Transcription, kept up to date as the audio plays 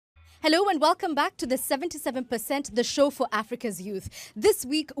Hello and welcome back to the 77%, the show for Africa's youth. This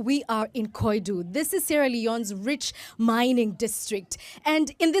week we are in Koidu. This is Sierra Leone's rich mining district.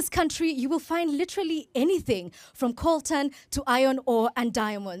 And in this country, you will find literally anything from coltan to iron ore and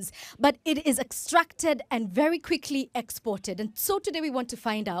diamonds. But it is extracted and very quickly exported. And so today we want to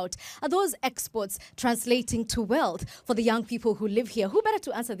find out, are those exports translating to wealth for the young people who live here? Who better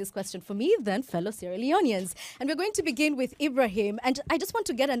to answer this question for me than fellow Sierra Leoneans? And we're going to begin with Ibrahim. And I just want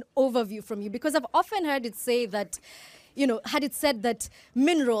to get an overview from you, because I've often heard it say that, had it said that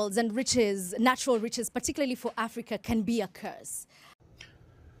minerals and riches, natural riches, particularly for Africa, can be a curse.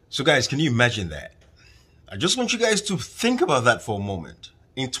 So guys, can you imagine that? I just want you guys to think about that for a moment.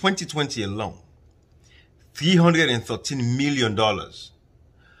 In 2020 alone, $313 million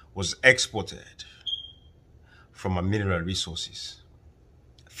was exported from our mineral resources.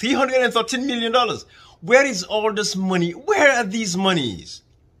 $313 million. Where is all this money? Where are these monies?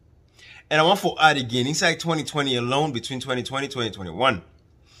 And I want to add again, inside 2020 alone, between 2020 and 2021,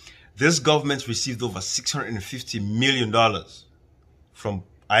 this government received over $650 million from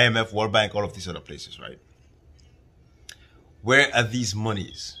IMF, World Bank, all of these other places, right? Where are these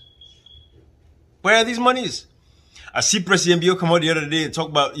monies? Where are these monies? I see President Bio come out the other day and talk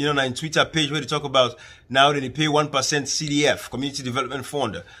about, in Twitter page where they talk about now that they pay 1% CDF, Community Development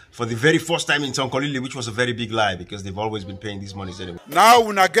Fund, for the very first time in Tonkolili, which was a very big lie because they've always been paying these monies anyway. Now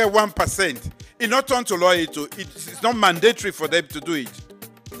when I get 1%, it's not turn to law, it's not mandatory for them to do it.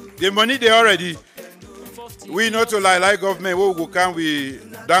 The money they already, we not to lie like government, we will come, we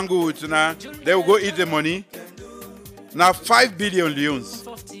dangle it now, they will go eat the money. Now 5 billion leons.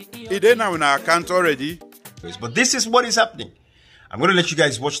 It is now in our account already. But this is what is happening. I'm going to let you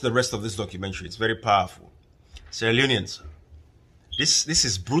guys watch the rest of this documentary. It's very powerful. Sierra Leoneans, this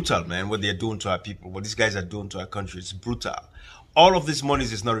is brutal, man, what they're doing to our people, what these guys are doing to our country. It's brutal. All of this money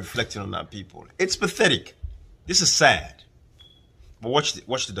is not reflecting on our people. It's pathetic. This is sad. But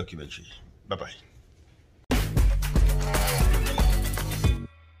watch the documentary. Bye-bye.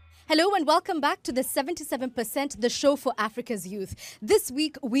 Hello and welcome back to the 77%, the show for Africa's youth. This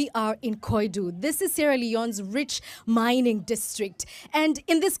week we are in Koidu. This is Sierra Leone's rich mining district. And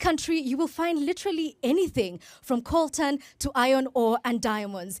in this country, you will find literally anything from coltan to iron ore and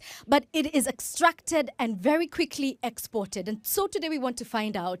diamonds. But it is extracted and very quickly exported. And so today we want to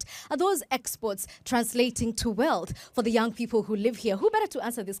find out, are those exports translating to wealth for the young people who live here? Who better to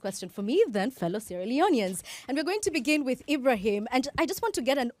answer this question for me than fellow Sierra Leoneans? And we're going to begin with Ibrahim. And I just want to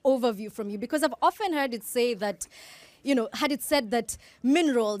get an overview from you, because I've often heard it say that, had it said that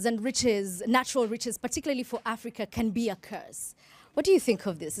minerals and riches, natural riches, particularly for Africa, can be a curse. What do you think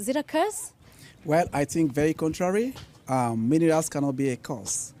of this? Is it a curse? Well, I think very contrary. Minerals cannot be a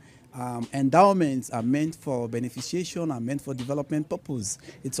curse. Endowments are meant for beneficiation, are meant for development purpose.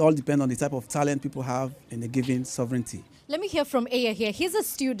 It all depends on the type of talent people have in a given sovereignty. Let me hear from Aya here. He's a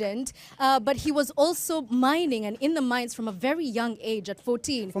student, but he was also mining and in the mines from a very young age at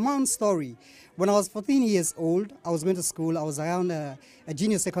 14. For my own story, when I was 14 years old, I was going to school. I was around a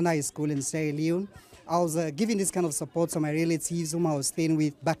junior secondary school in Sierra Leone. I was giving this kind of support to my relatives whom I was staying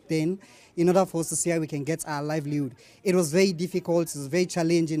with back then in order for us to see how we can get our livelihood. It was very difficult, it was very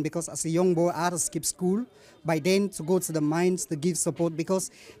challenging, because as a young boy, I had to skip school by then to go to the mines to give support,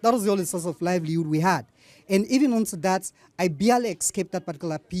 because that was the only source of livelihood we had. And even onto that, I barely escaped that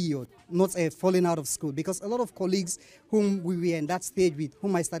particular period, not falling out of school, because a lot of colleagues whom we were in that stage with,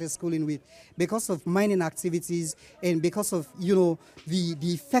 whom I started schooling with, because of mining activities and because of, the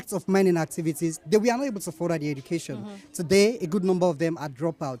effects of mining activities, they were unable to further their education. Today, a good number of them are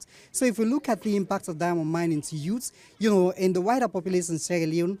dropouts. So if we look at the impact of diamond mining to youth, in the wider population in Sierra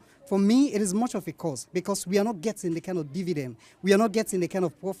Leone, for me, it is much of a cost, because we are not getting the kind of dividend. We are not getting the kind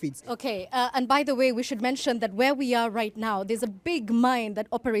of profits. Okay, and by the way, we should mention that where we are right now, there's a big mine that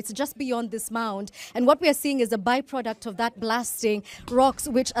operates just beyond this mound. And what we are seeing is a byproduct of that blasting rocks,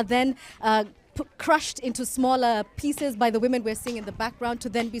 which are then crushed into smaller pieces by the women we're seeing in the background to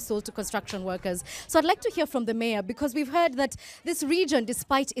then be sold to construction workers. So I'd like to hear from the mayor, because we've heard that this region,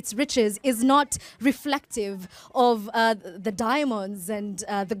 despite its riches, is not reflective of the diamonds and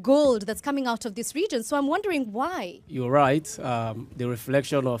the gold that's coming out of this region. So I'm wondering why. You're right. The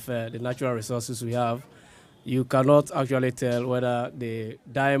reflection of the natural resources we have, you cannot actually tell whether the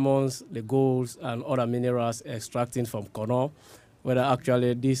diamonds, the golds, and other minerals extracting from Kono, whether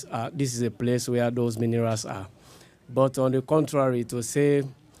actually this is a place where those minerals are. But on the contrary, to say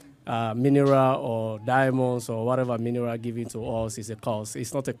mineral or diamonds or whatever mineral given to us is a cause,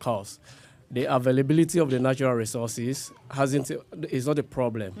 it's not a cause. The availability of the natural resources is not a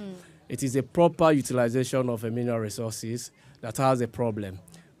problem. It is a proper utilization of the mineral resources that has a problem.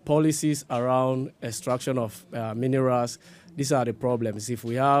 policies around extraction of minerals, these are the problems. If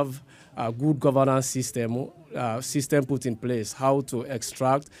we have a good governance system put in place, how to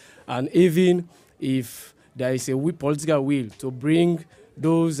extract, and even if there is a political will to bring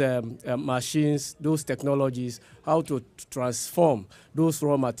those machines, those technologies, how to transform those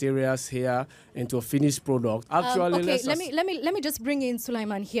raw materials here into a finished product. Actually, okay, let me just bring in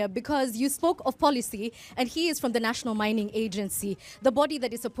Sulaiman here, because you spoke of policy, and he is from the National Mining Agency, the body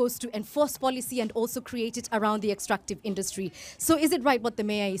that is supposed to enforce policy and also create it around the extractive industry. So is it right what the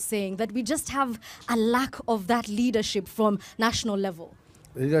mayor is saying, that we just have a lack of that leadership from national level?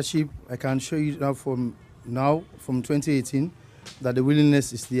 Leadership, I can show you from 2018, that the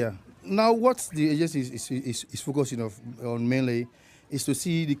willingness is there. Now, what the agency is focusing on mainly is to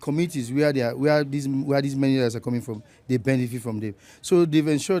see the communities where these minerals are coming from, they benefit from them. So they've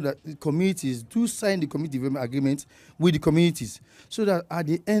ensured that the communities do sign the community development agreement with the communities, so that at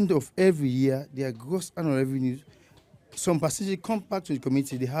the end of every year, their gross annual revenue, some percentage come back to the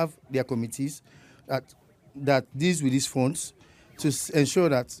community. They have their committees that deals with these funds to ensure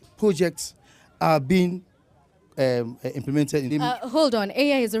that projects are being implemented. Hold on,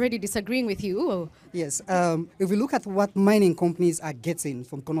 AI is already disagreeing with you. Ooh. Yes, if we look at what mining companies are getting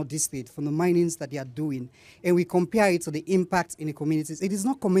from Kono District, from the minings that they are doing, and we compare it to the impact in the communities, it is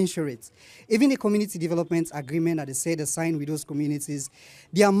not commensurate. Even the community development agreement that they say they signed with those communities,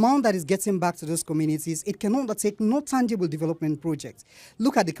 the amount that is getting back to those communities, it can undertake no tangible development project.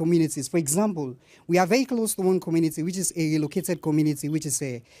 Look at the communities. For example, we are very close to one community, which is a relocated community, which is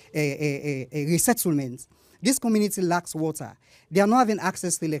a resettlement. This community lacks water. They are not having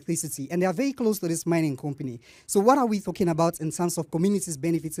access to electricity, and they are very close to this mining company. So what are we talking about in terms of communities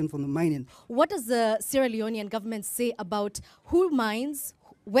benefiting from the mining? What does the Sierra Leonean government say about who mines,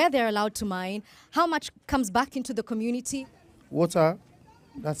 where they're allowed to mine, how much comes back into the community? Water,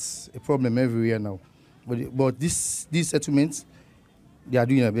 that's a problem everywhere now. But these settlements, they are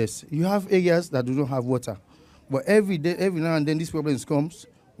doing their best. You have areas that do not have water. But every now and then these problems comes,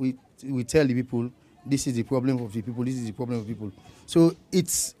 we tell the people, this is the problem of the people, this is the problem of people. So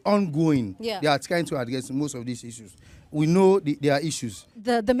it's ongoing. Yeah. They are trying to address most of these issues. We know there are issues.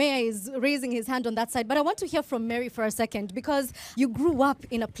 The mayor is raising his hand on that side, but I want to hear from Mary for a second, because you grew up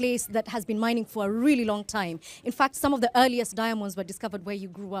in a place that has been mining for a really long time. In fact, some of the earliest diamonds were discovered where you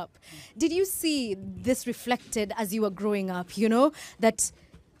grew up. Did you see this reflected as you were growing up, you know, that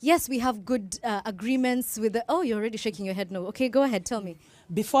yes, we have good agreements with the... Oh, you're already shaking your head no. Okay, go ahead, tell me.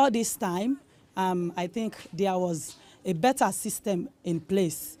 Before this time, I think there was a better system in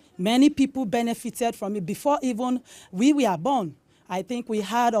place. Many people benefited from it before even we were born. I think we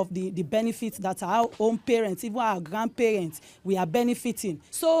heard of the benefits that our own parents, even our grandparents, we are benefiting.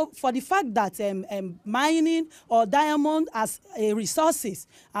 So for the fact that mining or diamond as a resource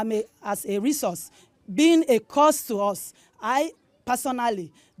being a cost to us, I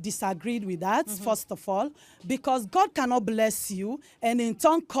personally disagreed with that, first of all, because God cannot bless you and in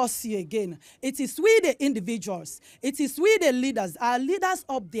turn curse you again. It is we the individuals, it is we the leaders, our leaders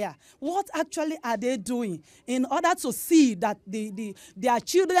up there, what actually are they doing in order to see that their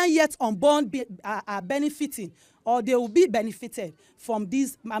children yet unborn are benefiting, or they will be benefited from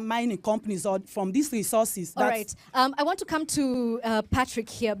these mining companies or from these resources. All right. I want to come to Patrick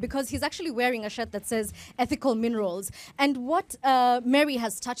here, because he's actually wearing a shirt that says ethical minerals. And what Mary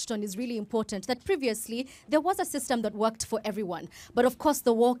has touched on is really important, that previously there was a system that worked for everyone. But of course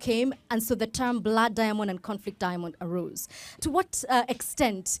the war came, and so the term blood diamond and conflict diamond arose. To what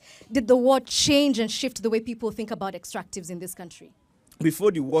extent did the war change and shift the way people think about extractives in this country?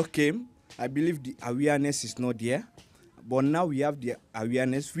 Before the war came, I believe the awareness is not there, but now we have the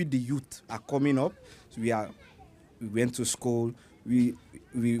awareness. With the youth are coming up. So we went to school. We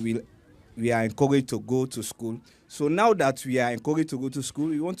are encouraged to go to school. So now that we are encouraged to go to school,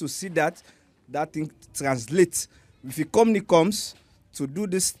 we want to see that thing translates. If the company comes to do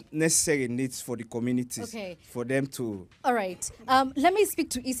this necessary needs for the communities, for them to... All right. Let me speak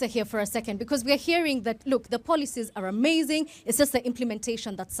to Issa here for a second, because we're hearing that, look, the policies are amazing. It's just the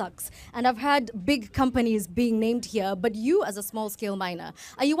implementation that sucks. And I've heard big companies being named here, but you as a small-scale miner,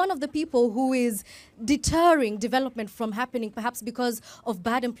 are you one of the people who is deterring development from happening, perhaps because of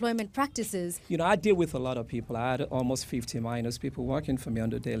bad employment practices? You know, I deal with a lot of people. I had almost 50 miners, people working for me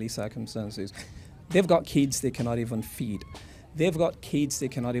under daily circumstances. They've got kids they cannot even feed. They've got kids they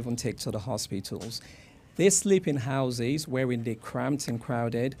cannot even take to the hospitals. They sleep in houses wherein they're cramped and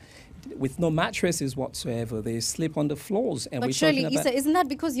crowded with no mattresses whatsoever. They sleep on the floors. And but surely, Issa, isn't that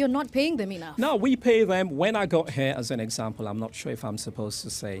because you're not paying them enough? No, we pay them. When I got here, as an example, I'm not sure if I'm supposed to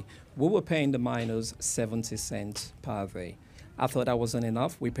say, we were paying the miners 70 cents per day. I thought that wasn't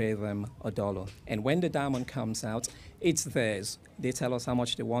enough. We pay them $1. And when the diamond comes out, it's theirs. They tell us how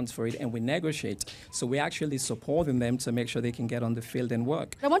much they want for it, and we negotiate. So we're actually supporting them to make sure they can get on the field and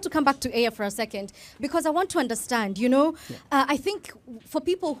work. I want to come back to Aya for a second, because I want to understand, I think for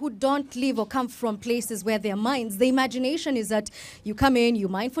people who don't live or come from places where there are mines, the imagination is that you come in, you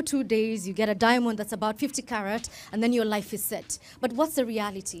mine for 2 days, you get a diamond that's about 50 carat, and then your life is set. But what's the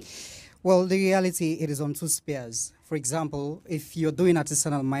reality? Well, the reality, it is on two spheres. For example, if you're doing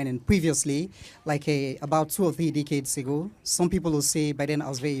artisanal mining previously, like about 2 or 3 decades ago, some people will say, by then I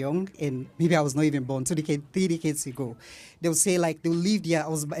was very young, and maybe I was not even born, 3 decades ago, they'll say like they'll leave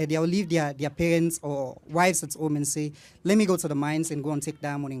their parents or wives at home and say, let me go to the mines and go and take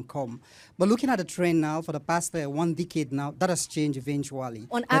diamond and come. But looking at the trend now, for the past 1 decade now, that has changed eventually.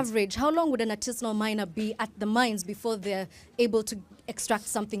 On average, how long would an artisanal miner be at the mines before they're able to extract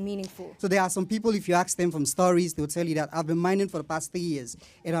something meaningful? So there are some people, if you ask them from stories, they'll tell you that I've been mining for the past 3 years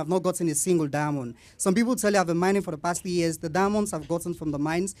and I've not gotten a single diamond. Some people tell you I've been mining for the past 3 years. The diamonds I've gotten from the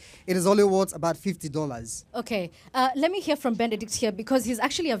mines, it is only worth about $50. Okay, let me hear from Benedict here, because he's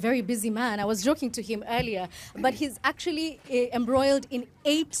actually a very busy man. I was joking to him earlier, but he's actually embroiled in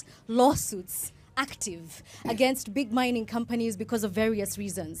 8 lawsuits active against big mining companies because of various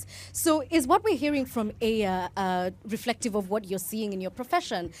reasons. So is what we're hearing from Aya reflective of what you're seeing in your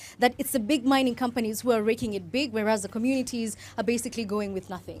profession, that it's the big mining companies who are raking it big, whereas the communities are basically going with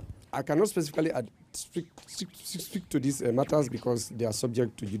nothing? I cannot specifically speak to these matters because they are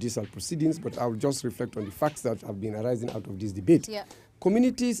subject to judicial proceedings, but I will just reflect on the facts that have been arising out of this debate. Yeah.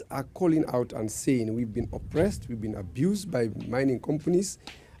 Communities are calling out and saying we've been oppressed, we've been abused by mining companies,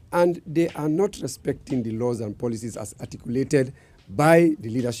 and they are not respecting the laws and policies as articulated by the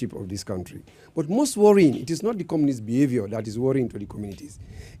leadership of this country. But most worrying, it is not the communists' behavior that is worrying to the communities.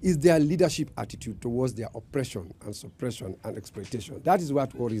 It's their leadership attitude towards their oppression and suppression and exploitation. That is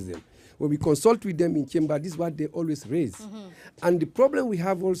what worries them. When we consult with them in chamber, this is what they always raise. Mm-hmm. And the problem we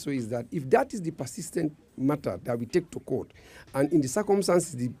have also is that if that is the persistent matter that we take to court, and in the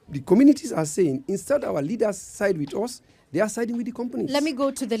circumstances, the communities are saying, instead our leaders side with us, they are siding with the companies. Let me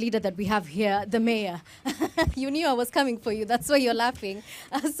go to the leader that we have here, the mayor. You knew I was coming for you. That's why you're laughing.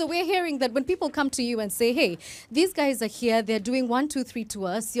 So we're hearing that when people come to you and say, hey, these guys are here, they're doing 1, 2, 3 to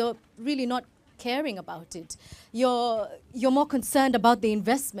us, you're really not caring about it. You're more concerned about the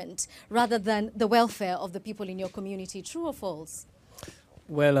investment rather than the welfare of the people in your community. True or false?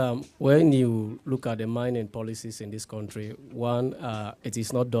 Well, when you look at the mining policies in this country, one, it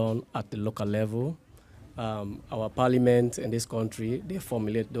is not done at the local level. Our parliament in this country, they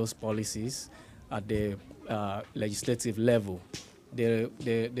formulate those policies at the legislative level. The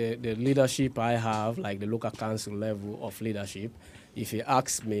leadership I have, like the local council level of leadership, if you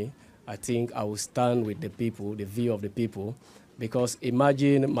ask me, I think I will stand with the people, the view of the people, because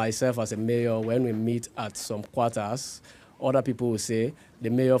imagine myself as a mayor, when we meet at some quarters, other people will say, the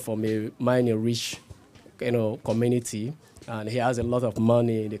mayor from a mining rich community, and he has a lot of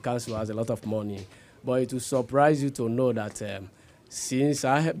money, the council has a lot of money. But it will surprise you to know that since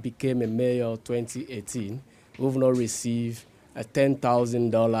I became a mayor in 2018, we've not received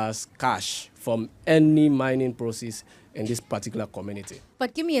 $10,000 cash from any mining process in this particular community.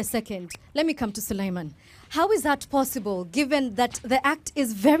 But give me a second. Let me come to Sulaiman. How is that possible, given that the act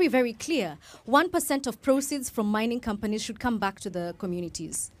is very, very clear? 1% of proceeds from mining companies should come back to the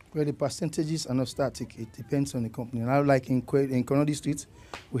communities. Well, the percentages are not static. It depends on the company. Now, like in Konodi Street,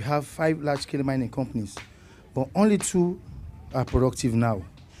 we have 5 large-scale mining companies, but only 2 are productive now.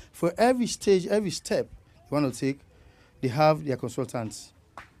 For every stage, every step you want to take, they have their consultants.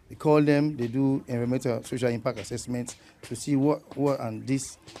 They call them, they do environmental social impact assessments to see what and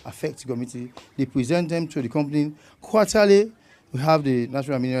this affects the community. They present them to the company. Quarterly, we have the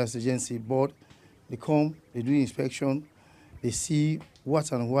Natural Minerals Agency board. They come, they do inspection, they see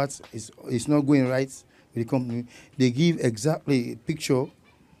what and what is not going right with the company. They give exactly a picture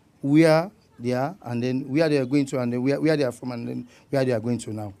where they are, and then where they are going to, and then where they are from, and then where they are going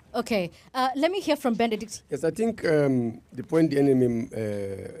to now. Okay, let me hear from Benedict. Yes, I think the point the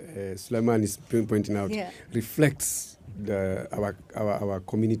NMM Sulaiman is pointing out reflects our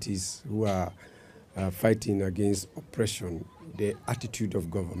communities who are fighting against oppression, the attitude of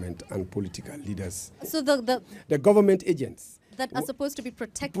government and political leaders. So the government agents that are supposed to be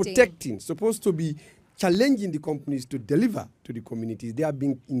protecting, supposed to be challenging the companies to deliver to the communities. They are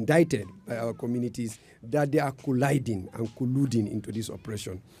being indicted by our communities that they are colliding and colluding into this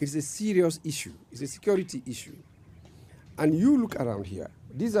oppression. It's a serious issue. It's a security issue. And you look around here.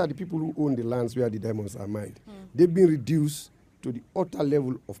 These are the people who own the lands where the diamonds are mined. They've been reduced to the utter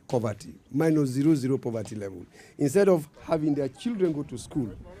level of poverty, -0 poverty level. Instead of having their children go to school,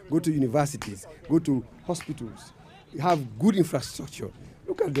 go to universities, go to hospitals, have good infrastructure.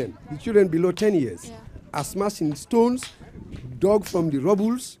 Look at them. The children below 10 years are smashing stones dug from the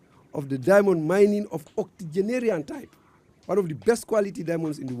rubbles of the diamond mining of octogenarian type, one of the best quality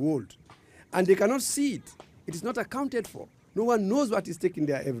diamonds in the world. And they cannot see it. It is not accounted for. No one knows what is taken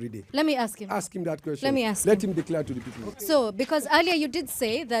there every day. Let me ask him. Ask him that question. Let me ask Let him. him declare to the people. Okay. So, because earlier you did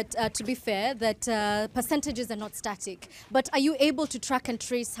say that, to be fair, that percentages are not static. But are you able to track and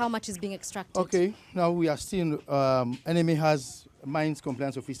trace how much is being extracted? Okay, now we are still, enemy has mines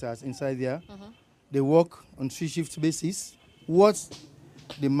compliance officers inside there. They work on 3-shift basis. What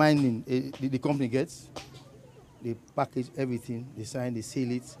the mining, the company gets, they package everything, they sign, they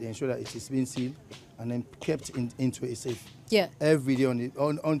seal it, they ensure that it is being sealed and then kept into a safe. Yeah. Every day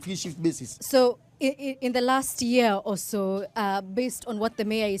on 3-shift basis. So, in the last year or so, based on what the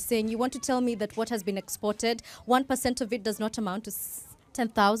mayor is saying, you want to tell me that what has been exported, 1% of it does not amount to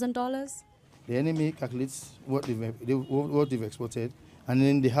 $10,000? The enemy calculates what they've exported, and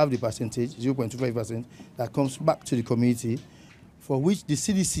then they have the percentage, 0.25%, that comes back to the community, for which the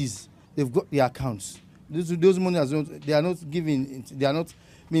CDCs, they've got their accounts. Those money they are not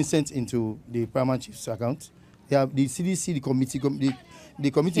being sent into the paramount chief's account. They have the CDC, the committee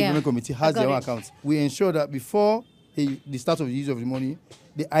implement committee has their own accounts. We ensure that before the start of the use of the money,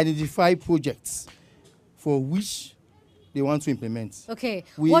 they identify projects for which they want to implement. Okay,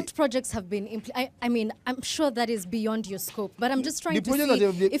 what projects have been I mean, I'm sure that is beyond your scope, but I'm just trying to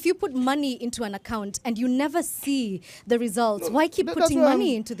see, if you put money into an account and you never see the results, why keep putting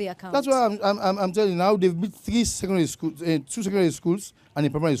money into the account? That's why I'm telling you now, they've built 3 secondary schools, 2 secondary schools and a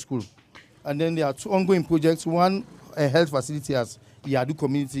primary school. And then there are 2 ongoing projects, one a health facility as the Yadu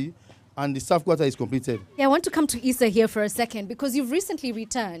community, and the staff quarter is completed. Yeah, I want to come to Issa here for a second, because you've recently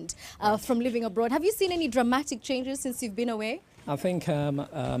returned from living abroad. Have you seen any dramatic changes since you've been away? I think,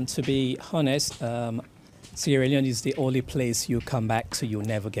 to be honest, Sierra Leone is the only place you come back to, you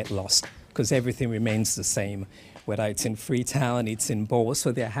never get lost, because everything remains the same, whether it's in Freetown, it's in Bo.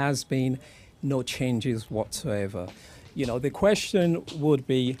 So there has been no changes whatsoever. You know, the question would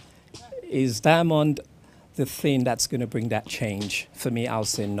be, is diamond the thing that's going to bring that change? For me, I'll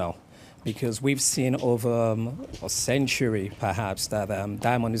say no. Because we've seen over a century, perhaps, that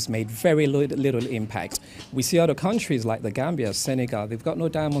diamond has made very little impact. We see other countries like the Gambia, Senegal, they've got no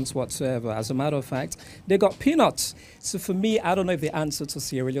diamonds whatsoever. As a matter of fact, they got peanuts. So for me, I don't know if the answer to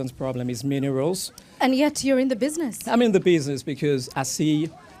Sierra Leone's problem is minerals. And yet you're in the business. I'm in the business because I see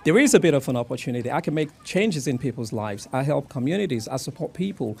there is a bit of an opportunity. I can make changes in people's lives. I help communities. I support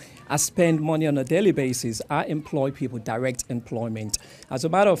people. I spend money on a daily basis. I employ people, direct employment. As a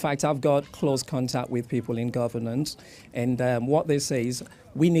matter of fact, I've got close contact with people in governance. And what they say is,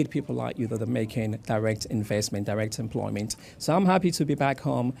 we need people like you that are making direct investment, direct employment. So I'm happy to be back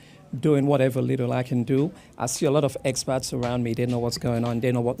home doing whatever little I can do. I see a lot of experts around me. They know what's going on.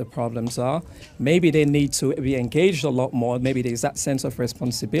 They know what the problems are. Maybe they need to be engaged a lot more. Maybe there's that sense of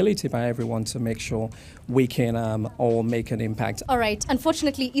responsibility by everyone to make sure we can all make an impact. All right.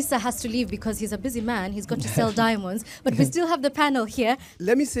 Unfortunately, Issa has to leave because he's a busy man. He's got to sell diamonds. But we still have the panel here.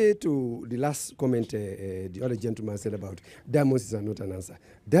 Let me say to the last comment the other gentleman said about diamonds is not an answer.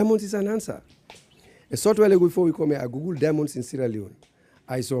 Diamonds is an answer. A short while ago before we come here, I Googled diamonds in Sierra Leone.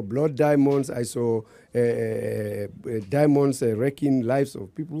 I saw blood diamonds. I saw diamonds wrecking lives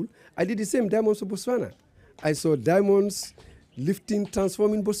of people. I did the same, diamonds of Botswana. I saw diamonds lifting,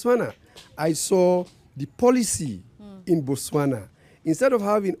 transforming Botswana. I saw the policy in Botswana. Instead of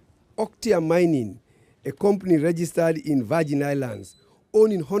having Octia Mining, a company registered in Virgin Islands,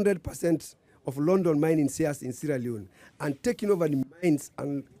 owning 100% of London mining shares in Sierra Leone, and taking over the mines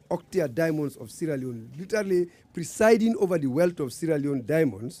and Octia diamonds of Sierra Leone, literally presiding over the wealth of Sierra Leone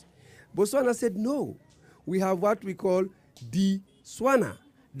diamonds, Botswana said, no, we have what we call the Swana.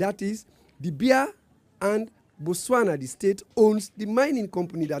 That is, the Bia and Botswana, the state, owns the mining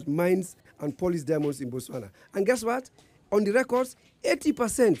company that mines and polishes diamonds in Botswana. And guess what? On the records,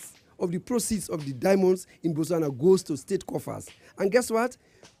 80% of the proceeds of the diamonds in Botswana goes to state coffers. And guess what?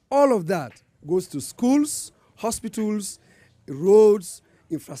 All of that goes to schools, hospitals, roads,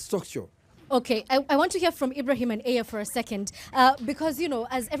 infrastructure. Okay, I want to hear from Ibrahim and Aya for a second, because, you know,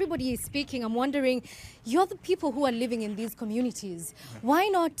 as everybody is speaking, I'm wondering, you're the people who are living in these communities. Why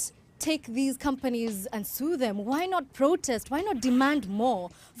not take these companies and sue them? Why not protest? Why not demand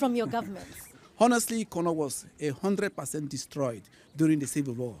more from your governments? Honestly, Kono was 100% destroyed during the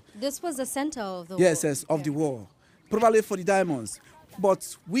Civil War. This was the center of the war. Yes, of the war, probably for the diamonds.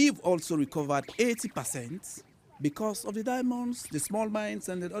 But we've also recovered 80% because of the diamonds, the small mines,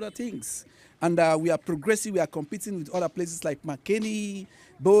 and the other things. And we are progressive. We are competing with other places like McKinney,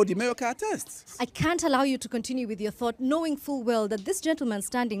 Bo, the Mayo can attest. I can't allow you to continue with your thought, knowing full well that this gentleman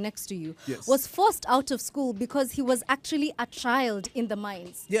standing next to you Yes. was forced out of school because he was actually a child in the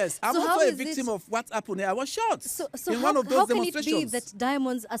mines. Yes, I'm So how also a is victim it- of what happened here. I was shot So in how, one of those how can it demonstrations. be that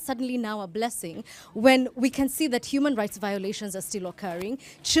diamonds are suddenly now a blessing when we can see that human rights violations are still occurring,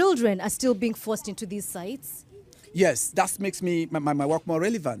 children are still being forced into these sites? Yes, that makes me my work more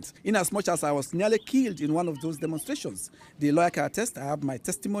relevant. In as much as I was nearly killed in one of those demonstrations, the lawyer can attest. I have my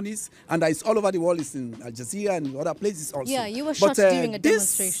testimonies, and it's all over the world. It's in Al Jazeera and other places also. Yeah, you were shot during a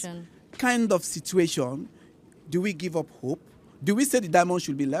demonstration. This kind of situation, do we give up hope? Do we say the diamond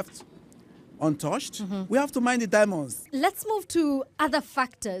should be left untouched? We have to mine the diamonds. Let's move to other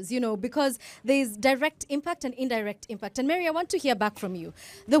factors, because there's direct impact and indirect impact. And Mary, I want to hear back from you.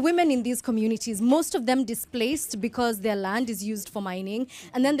 The women in these communities, most of them displaced because their land is used for mining,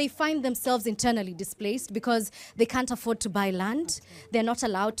 and then they find themselves internally displaced because they can't afford to buy land. They're not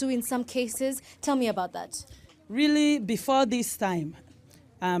allowed to in some cases. Tell me about that. Really, before this time,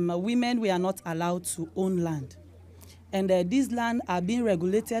 women were not allowed to own land. And these land are being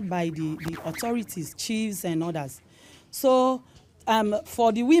regulated by the authorities, chiefs and others. So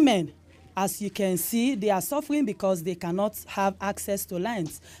for the women, as you can see, they are suffering because they cannot have access to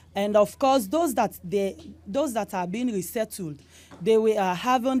lands. And of course, those that are being resettled, they were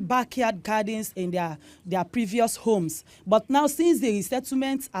having backyard gardens in their previous homes. But now, since the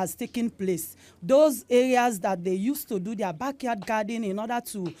resettlement has taken place, those areas that they used to do their backyard garden in order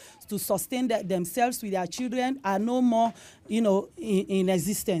to sustain themselves with their children are no more, in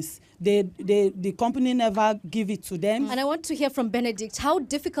existence. The company never give it to them. And I want to hear from Benedict, how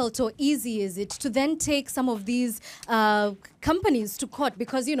difficult or easy is it to then take some of these companies to court?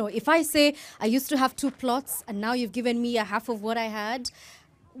 Because, if I say I used to have 2 plots and now you've given me a half of what I had,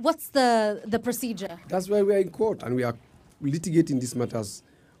 what's the procedure? That's why we are in court and we are litigating these matters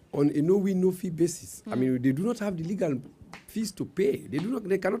on a no-win, no-fee basis. I mean, they do not have the legal fees to pay.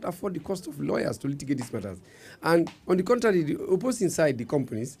 They cannot afford the cost of lawyers to litigate these matters. And on the contrary, the opposing side, the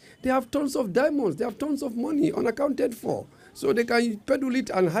companies, they have tons of diamonds, they have tons of money unaccounted for. So they can peddle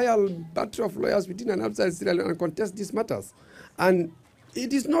it and hire a battery of lawyers within and outside Sierra Leone and contest these matters. And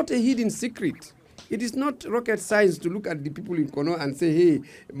it is not a hidden secret. It is not rocket science to look at the people in Kono and say, hey,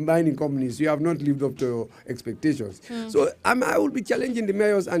 mining companies, you have not lived up to your expectations. So I will be challenging the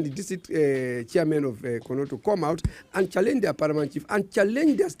mayors and the district chairman of Kono to come out and challenge their paramount chief and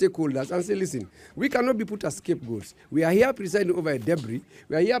challenge their stakeholders and say, listen, we cannot be put as scapegoats. We are here presiding over a debris.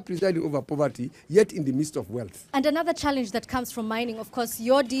 We are here presiding over poverty, yet in the midst of wealth. And another challenge that comes from mining, of course,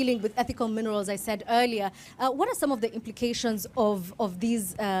 you're dealing with ethical minerals, I said earlier. What are some of the implications of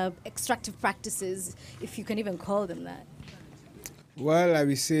these extractive practices, if you can even call them that? Well, I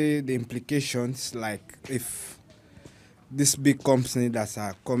will say the implications, like if this big company that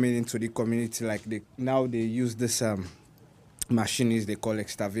are coming into the community, like now they use this machines they call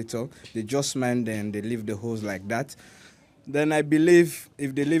excavator. They just mine and they leave the holes like that. Then I believe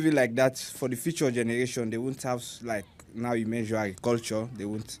if they leave it like that, for the future generation, they won't have, like now you measure agriculture, they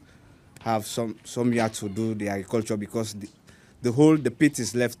won't have some yard to do the agriculture because the pit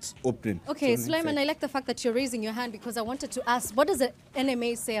is left open. Okay, So, Sulaiman, I like the fact that you're raising your hand because I wanted to ask, what does the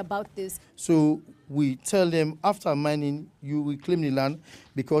NMA say about this? So we tell them after mining, you will claim the land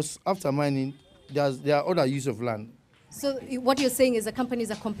because after mining, there are other use of land. So what you're saying is the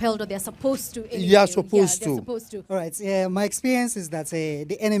companies are compelled or they're supposed to? Anyway. They are supposed They're to. supposed to. All right. My experience is that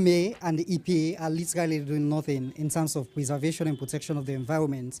the NMA and the EPA are literally doing nothing in terms of preservation and protection of the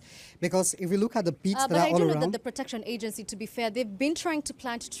environment. Because if you look at the pits But that are I all do know around, that the Protection Agency, to be fair, they've been trying to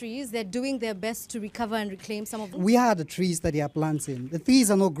plant trees. They're doing their best to recover and reclaim some of them. we are the trees that they are planting. The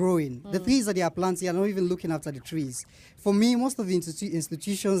trees are not growing. The trees that they are planting are not even looking after the trees. For me, most of the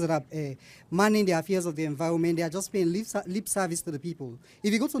institutions that are manning the affairs of the environment, they are just paying lip service to the people.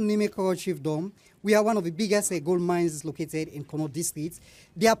 If you go to Nimekoro Chiefdom, we are one of the biggest gold mines located in Kono district.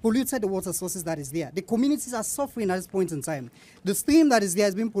 They have polluted the water sources that is there. The communities are suffering at this point in time. The stream that is there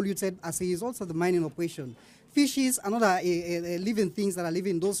has been polluted as a result of the mining operation. Fishes and other living things that are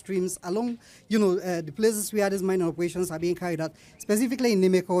living in those streams along, the places where these mining operations are being carried out, specifically in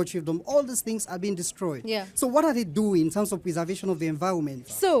Nimekoro Chiefdom, all these things are being destroyed. Yeah. So what are they doing in terms of preservation of the environment?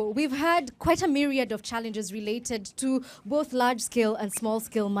 So we've had quite a myriad of challenges related to both large-scale and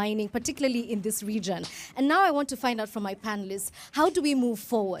small-scale mining, particularly in this region. And now I want to find out from my panelists, how do we move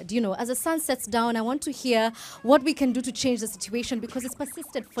forward? As the sun sets down, I want to hear what we can do to change the situation because it's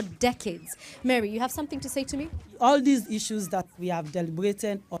persisted for decades. Mary, you have something to say to me? All these issues that we have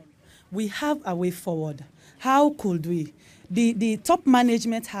deliberated on, we have a way forward. How could we? The top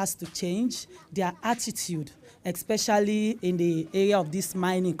management has to change their attitude, especially in the area of these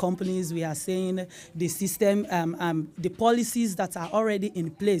mining companies. We are saying the system, the policies that are already in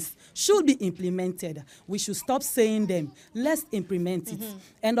place should be implemented. We should stop saying them. Let's implement it.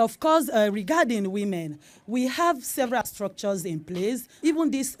 And of course, regarding women, we have several structures in place. Even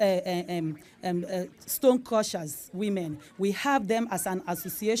these stone crushers women, we have them as an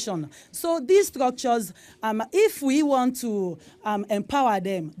association. So these structures, if we want to empower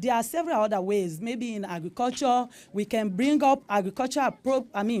them, there are several other ways. Maybe in agriculture, we can bring up agricultural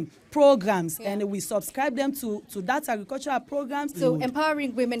programs, and we subscribe them to that agricultural programs. So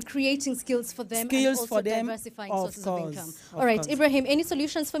empowering women, creating skills for them, and also diversifying sources of income. All right, Ibrahim, any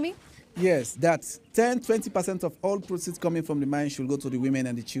solutions for me? Yes, that 10-20% of all proceeds coming from the mine should go to the women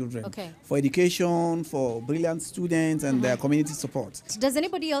and the children. Okay. For education, for brilliant students, and their community support. Does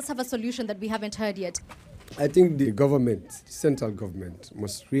anybody else have a solution that we haven't heard yet? I think the government, central government,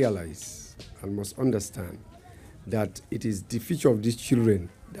 must realize and must understand that it is the future of these children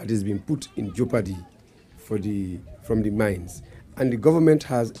that is being put in jeopardy from the mines. And the government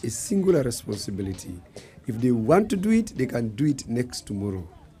has a singular responsibility. If they want to do it, they can do it next tomorrow,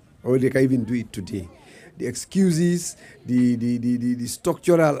 or they can even do it today. The excuses, the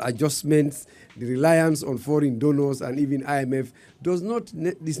structural adjustments, the reliance on foreign donors and even IMF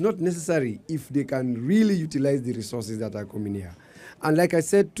is not necessary if they can really utilize the resources that are coming here. And like I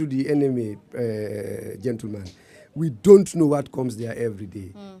said to the NMA gentleman, we don't know what comes there every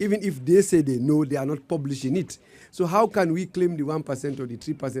day. Even if they say they know, they are not publishing it. So how can we claim the 1% or the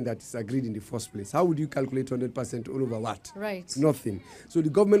 3% that is agreed in the first place? How would you calculate 100% all over what? Right. Nothing. So the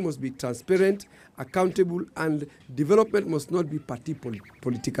government must be transparent, accountable, and development must not be party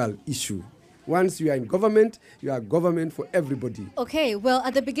political issue. Once you are in government, you are government for everybody. Okay, well,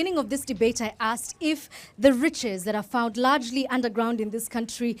 at the beginning of this debate, I asked if the riches that are found largely underground in this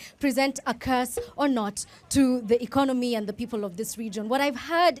country present a curse or not to the economy and the people of this region. What I've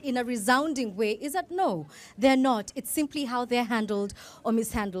heard in a resounding way is that no, they're not. It's simply how they're handled or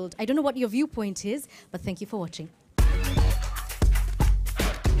mishandled. I don't know what your viewpoint is, but thank you for watching.